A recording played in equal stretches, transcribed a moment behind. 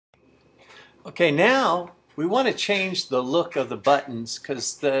Okay, now we want to change the look of the buttons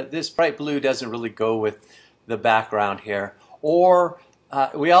because this bright blue doesn't really go with the background here. Or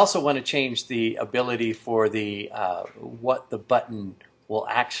we also want to change the ability for the what the button will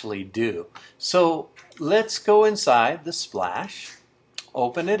actually do. So let's go inside the splash,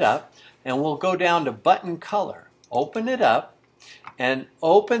 open it up, and we'll go down to button color. Open it up and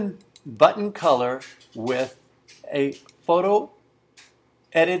open button color with a photo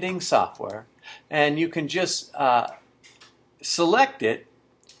editing software, and you can just select it,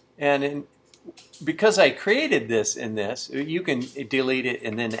 and because I created this in this, you can delete it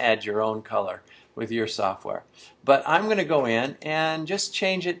and then add your own color with your software. But I'm going to go in and just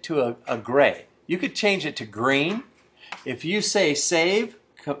change it to a gray. You could change it to green. If you say save,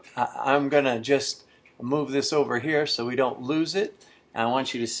 I'm going to just move this over here so we don't lose it. And I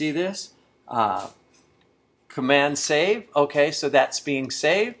want you to see this. Command save. Okay, so that's being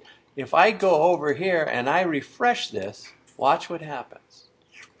saved. If I go over here and I refresh this, watch what happens.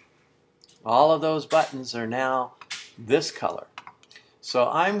 All of those buttons are now this color. So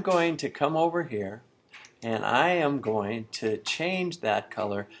I'm going to come over here and I am going to change that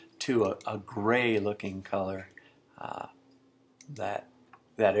color to a gray looking color that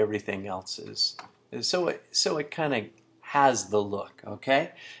everything else is. So it kind of has the look,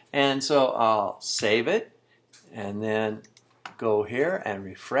 okay? And so I'll save it and then go here and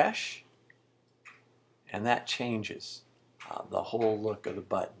refresh, and that changes the whole look of the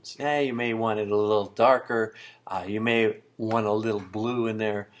buttons. Now you may want it a little darker, you may want a little blue in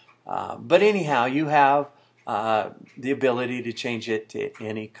there, but anyhow you have the ability to change it to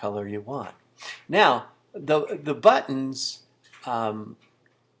any color you want. Now the buttons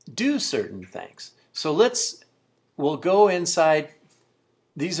do certain things. So we'll go inside.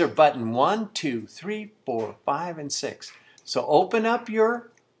 These are button 1, 2, 3, 4, 5, and 6. So open up your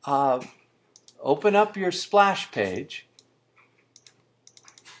splash page,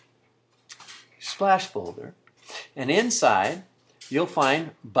 splash folder, and inside you'll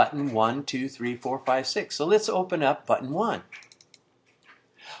find button 1, 2, 3, 4, 5, 6. So let's open up button 1.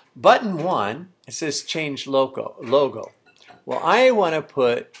 Button 1, it says change logo. Well, I want to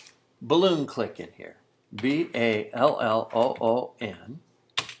put balloon click in here. BALLOONCLICK.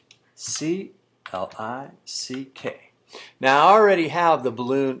 Now I already have the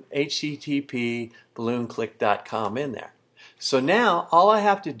balloon http balloonclick.com in there. So now all I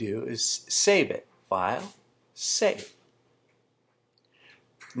have to do is save it. File, save.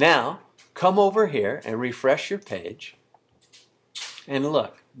 Now come over here and refresh your page and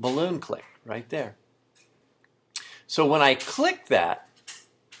look, balloon click right there. So when I click that,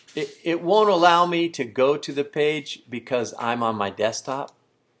 it won't allow me to go to the page because I'm on my desktop.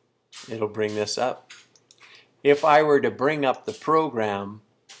 It'll bring this up. If I were to bring up the program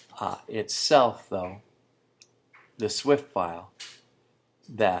itself, though, the Swift file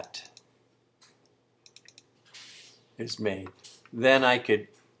that is made, then I could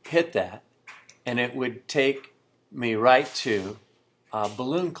hit that and it would take me right to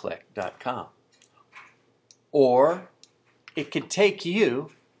balloonclick.com. Or it could take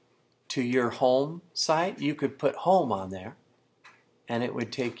you to your home site. You could put home on there and it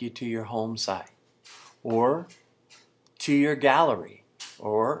would take you to your home site, or to your gallery,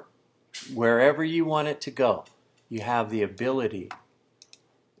 or wherever you want it to go. You have the ability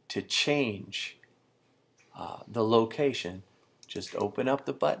to change the location. Just open up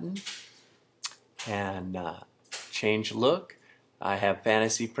the button and change look. I have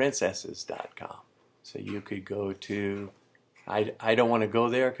fantasyprincesses.com. So you could go to, I don't want to go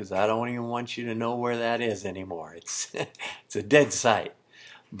there because I don't even want you to know where that is anymore. It's it's a dead site.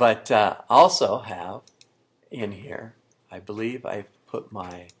 But also have in here, I believe I've put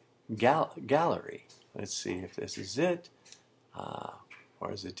my gallery. Let's see if this is it.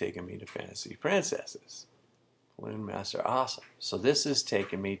 Or is it taking me to Fantasy Princesses? Balloon Master, awesome. So this is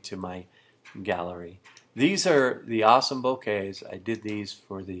taking me to my gallery. These are the awesome bouquets. I did these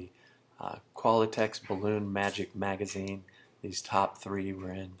for the Qualitex Balloon Magic magazine. These top 3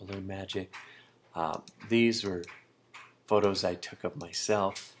 were in Balloon Magic. These were photos I took of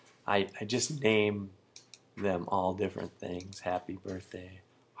myself. I just name them all different things. Happy birthday,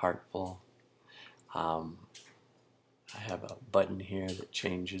 heartful. I have a button here that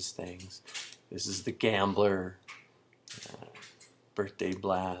changes things. This is the Gambler, Birthday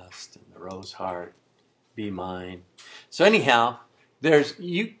Blast, and the Rose Heart, Be Mine. So anyhow, there's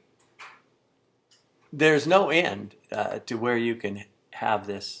no end to where you can have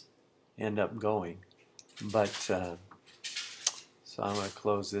this end up going. But so I'm going to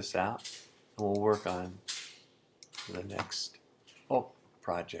close this out and we'll work on the next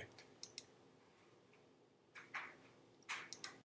project.